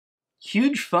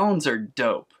Huge phones are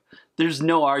dope. There's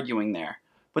no arguing there.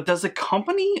 But does a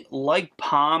company like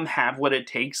Palm have what it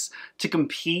takes to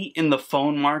compete in the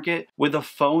phone market with a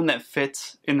phone that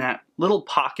fits in that little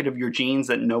pocket of your jeans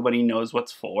that nobody knows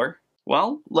what's for?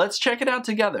 Well, let's check it out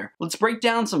together. Let's break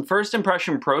down some first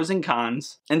impression pros and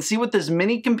cons and see what this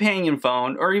mini companion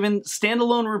phone or even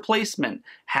standalone replacement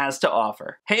has to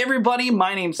offer. Hey everybody,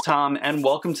 my name's Tom and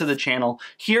welcome to the channel.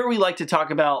 Here we like to talk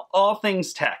about all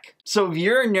things tech. So if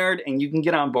you're a nerd and you can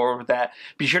get on board with that,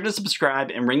 be sure to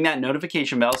subscribe and ring that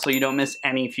notification bell so you don't miss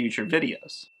any future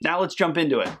videos. Now let's jump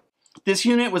into it. This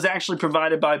unit was actually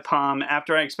provided by Palm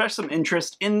after I expressed some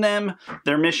interest in them,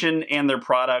 their mission, and their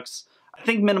products. I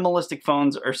think minimalistic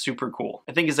phones are super cool.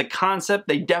 I think as a concept,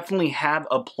 they definitely have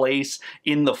a place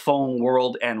in the phone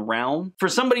world and realm. For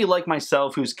somebody like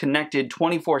myself who's connected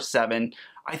 24/7,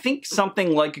 I think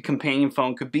something like a companion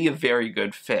phone could be a very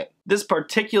good fit. This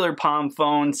particular Palm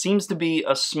phone seems to be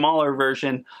a smaller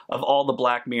version of all the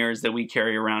black mirrors that we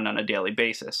carry around on a daily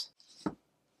basis.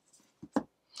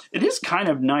 It is kind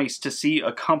of nice to see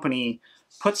a company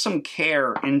put some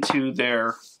care into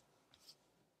their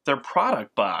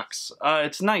product box.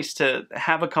 It's nice to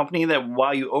have a company that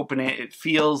while you open it, it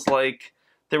feels like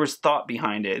there was thought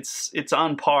behind it. It's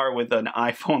on par with an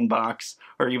iPhone box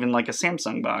or even like a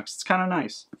Samsung box. It's kind of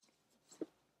nice.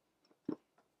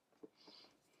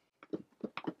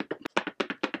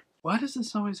 Why does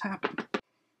this always happen?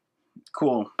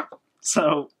 Cool.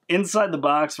 So inside the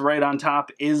box, right on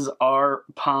top, is our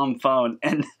Palm phone,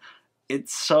 and it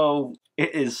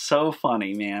is so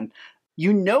funny, man.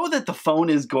 You know that the phone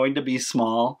is going to be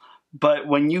small, but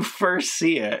when you first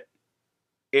see it,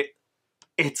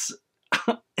 it's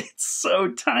so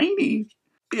tiny.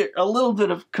 A little bit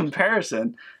of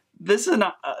comparison. This is an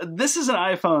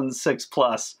iPhone 6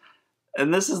 Plus,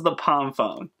 and this is the Palm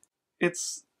phone.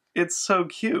 It's so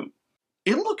cute.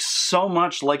 It looks so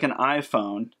much like an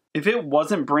iPhone. If it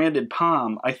wasn't branded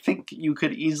Palm, I think you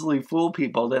could easily fool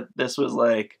people that this was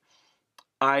like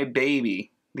iBaby,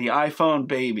 the iPhone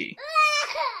baby.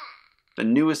 The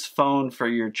newest phone for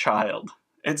your child.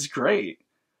 It's great.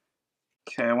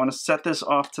 Okay, I want to set this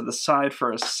off to the side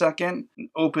for a second and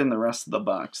open the rest of the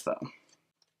box though.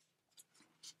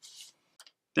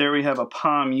 There we have a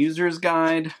Palm user's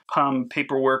guide, Palm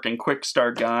paperwork and quick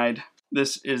start guide.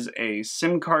 This is a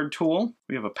SIM card tool.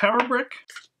 We have a power brick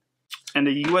and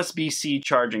a USB-C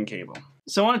charging cable.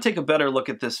 So I want to take a better look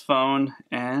at this phone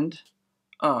and,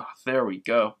 oh, there we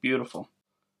go, beautiful.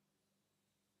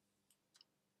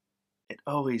 It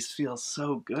always feels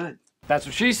so good. That's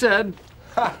what she said.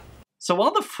 Ha. So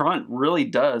while the front really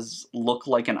does look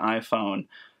like an iPhone,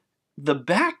 the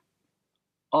back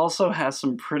also has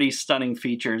some pretty stunning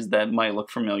features that might look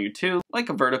familiar too, like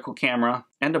a vertical camera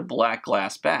and a black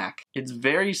glass back. It's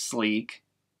very sleek,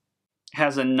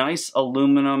 has a nice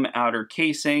aluminum outer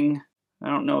casing. I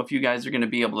don't know if you guys are going to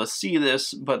be able to see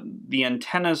this, but the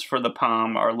antennas for the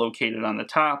Palm are located on the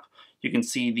top. You can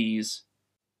see these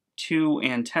two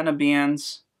antenna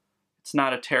bands. It's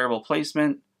not a terrible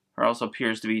placement. There also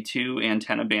appears to be two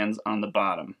antenna bands on the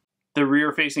bottom. The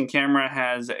rear-facing camera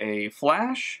has a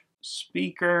flash,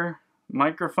 speaker,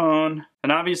 microphone,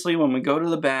 and obviously when we go to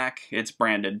the back, it's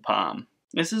branded Palm.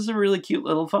 This is a really cute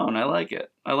little phone. I like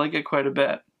it. I like it quite a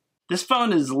bit. This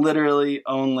phone is literally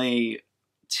only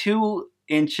 2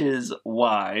 inches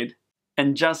wide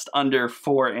and just under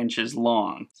 4 inches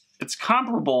long. It's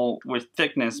comparable with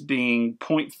thickness being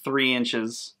 0.3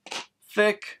 inches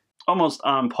thick, almost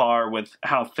on par with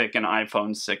how thick an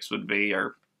iPhone 6 would be,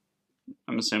 or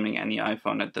I'm assuming any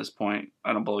iPhone at this point.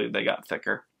 I don't believe they got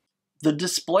thicker. The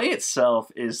display itself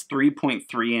is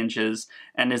 3.3 inches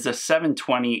and is a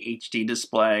 720 HD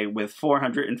display with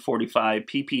 445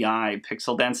 ppi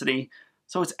pixel density,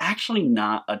 so it's actually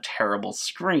not a terrible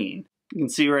screen. You can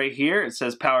see right here it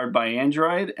says powered by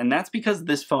Android, and that's because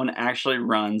this phone actually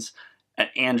runs an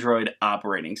Android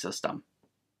operating system.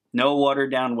 No watered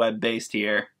down web-based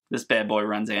here. This bad boy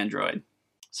runs Android.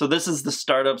 So this is the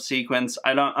startup sequence.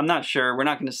 I'm not sure. We're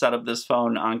not going to set up this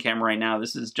phone on camera right now.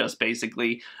 This is just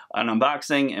basically an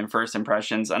unboxing and first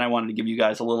impressions, and I wanted to give you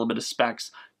guys a little bit of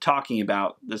specs talking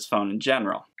about this phone in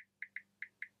general.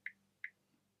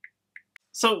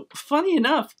 So funny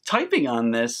enough, typing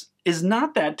on this is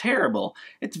not that terrible.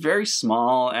 It's very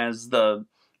small as the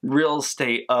real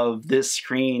estate of this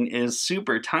screen is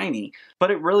super tiny,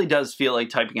 but it really does feel like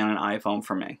typing on an iPhone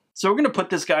for me. So we're going to put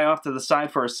this guy off to the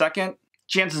side for a second.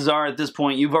 Chances are at this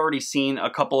point you've already seen a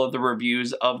couple of the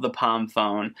reviews of the Palm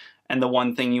phone, and the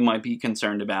one thing you might be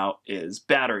concerned about is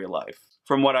battery life.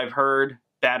 From what I've heard,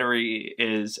 battery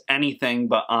is anything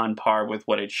but on par with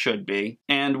what it should be.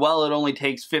 And while it only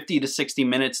takes 50 to 60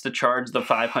 minutes to charge the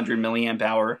 500 milliamp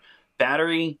hour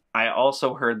battery, I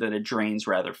also heard that it drains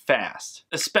rather fast,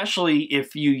 especially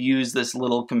if you use this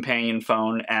little companion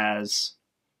phone as,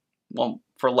 well,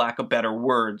 for lack of better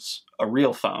words, a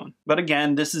real phone. But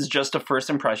again, this is just a first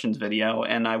impressions video,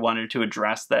 and I wanted to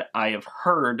address that I have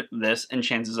heard this, and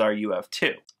chances are you have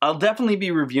too. I'll definitely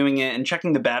be reviewing it and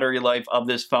checking the battery life of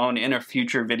this phone in a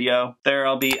future video. There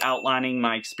I'll be outlining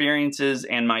my experiences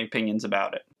and my opinions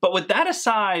about it. But with that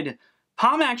aside,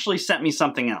 Palm actually sent me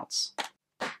something else.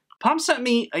 Palm sent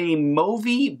me a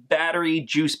Movi battery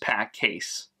juice pack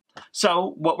case.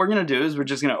 So what we're gonna do is we're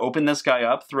just gonna open this guy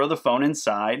up, throw the phone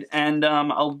inside, and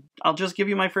I'll just give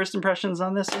you my first impressions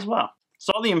on this as well.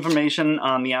 So all the information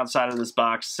on the outside of this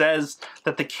box says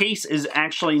that the case is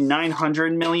actually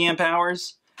 900 milliamp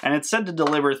hours, and it's said to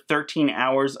deliver 13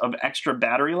 hours of extra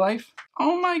battery life.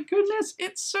 Oh my goodness,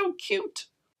 it's so cute.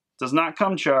 Does not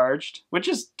come charged, which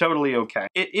is totally okay.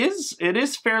 It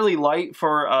is fairly light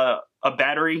for a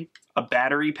battery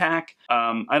pack.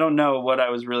 I don't know what I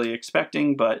was really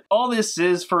expecting, but all this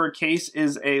is for a case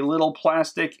is a little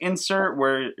plastic insert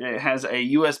where it has a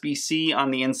USB-C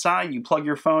on the inside. You plug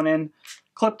your phone in,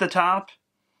 clip the top,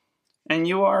 and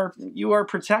you are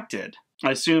protected.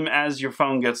 I assume as your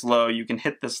phone gets low, you can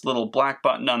hit this little black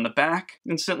button on the back,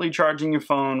 instantly charging your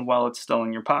phone while it's still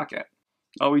in your pocket.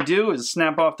 All we do is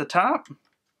snap off the top,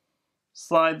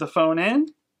 slide the phone in,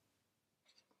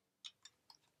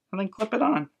 and then clip it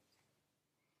on.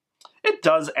 It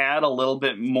does add a little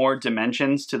bit more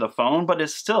dimensions to the phone, but it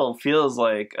still feels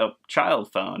like a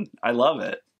child phone. I love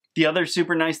it. The other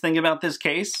super nice thing about this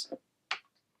case,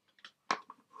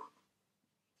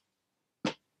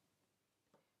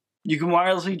 you can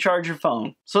wirelessly charge your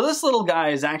phone. So this little guy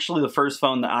is actually the first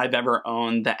phone that I've ever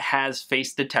owned that has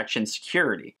face detection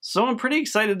security. So I'm pretty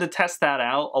excited to test that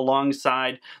out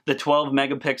alongside the 12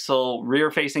 megapixel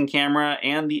rear-facing camera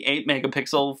and the 8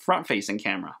 megapixel front-facing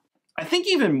camera. I think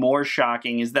even more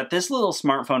shocking is that this little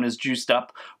smartphone is juiced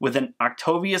up with an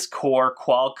Octavius Core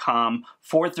Qualcomm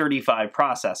 435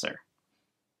 processor.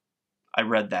 I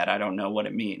read that, I don't know what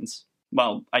it means.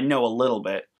 Well, I know a little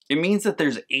bit. It means that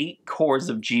there's 8 cores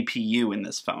of GPU in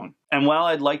this phone. And while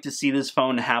I'd like to see this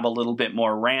phone have a little bit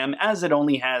more RAM, as it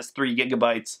only has 3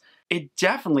 gigabytes, it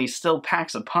definitely still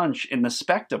packs a punch in the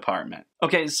spec department.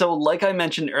 Okay, so like I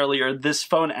mentioned earlier, this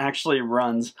phone actually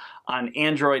runs on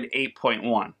Android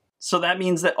 8.1. So that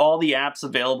means that all the apps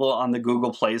available on the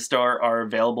Google Play Store are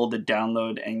available to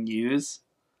download and use.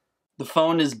 The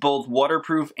phone is both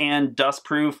waterproof and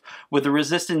dustproof with a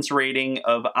resistance rating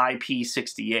of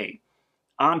IP68.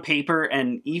 On paper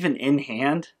and even in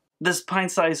hand, this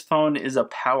pint-sized phone is a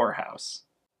powerhouse.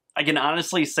 I can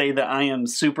honestly say that I am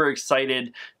super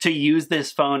excited to use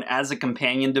this phone as a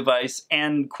companion device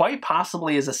and quite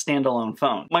possibly as a standalone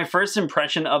phone. My first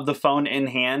impression of the phone in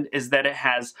hand is that it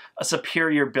has a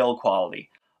superior build quality,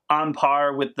 on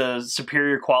par with the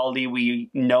superior quality we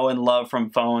know and love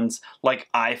from phones like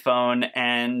iPhone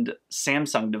and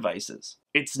Samsung devices.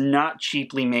 It's not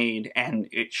cheaply made and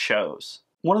it shows.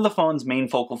 One of the phone's main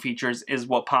focal features is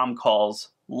what Palm calls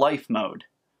life mode.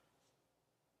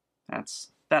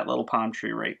 That's that little palm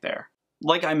tree right there.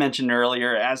 Like I mentioned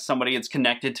earlier, as somebody that's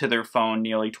connected to their phone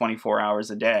nearly 24 hours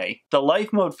a day, the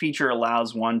life mode feature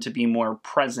allows one to be more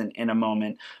present in a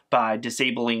moment by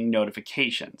disabling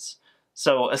notifications.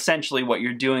 So essentially what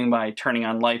you're doing by turning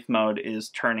on life mode is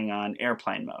turning on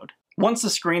airplane mode. Once the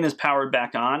screen is powered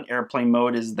back on, airplane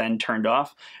mode is then turned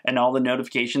off and all the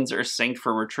notifications are synced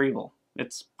for retrieval.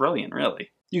 It's brilliant,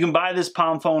 really. You can buy this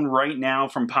Palm phone right now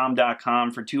from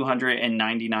palm.com for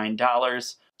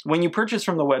 $299. When you purchase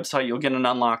from the website, you'll get an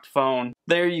unlocked phone.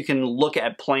 There you can look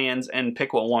at plans and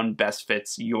pick what one best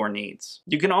fits your needs.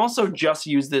 You can also just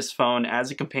use this phone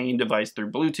as a companion device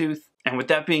through Bluetooth. And with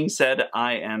that being said,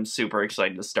 I am super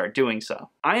excited to start doing so.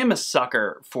 I am a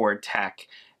sucker for tech.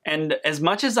 And as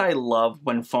much as I love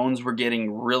when phones were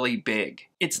getting really big,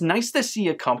 it's nice to see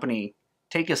a company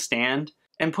take a stand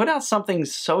and put out something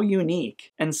so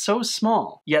unique and so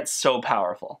small, yet so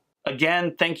powerful.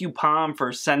 Again, thank you Palm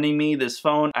for sending me this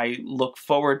phone. I look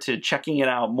forward to checking it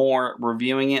out more,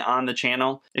 reviewing it on the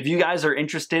channel. If you guys are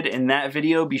interested in that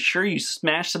video, be sure you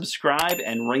smash subscribe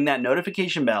and ring that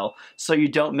notification bell so you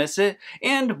don't miss it.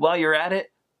 And while you're at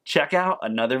it, check out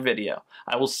another video.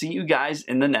 I will see you guys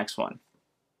in the next one.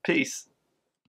 Peace.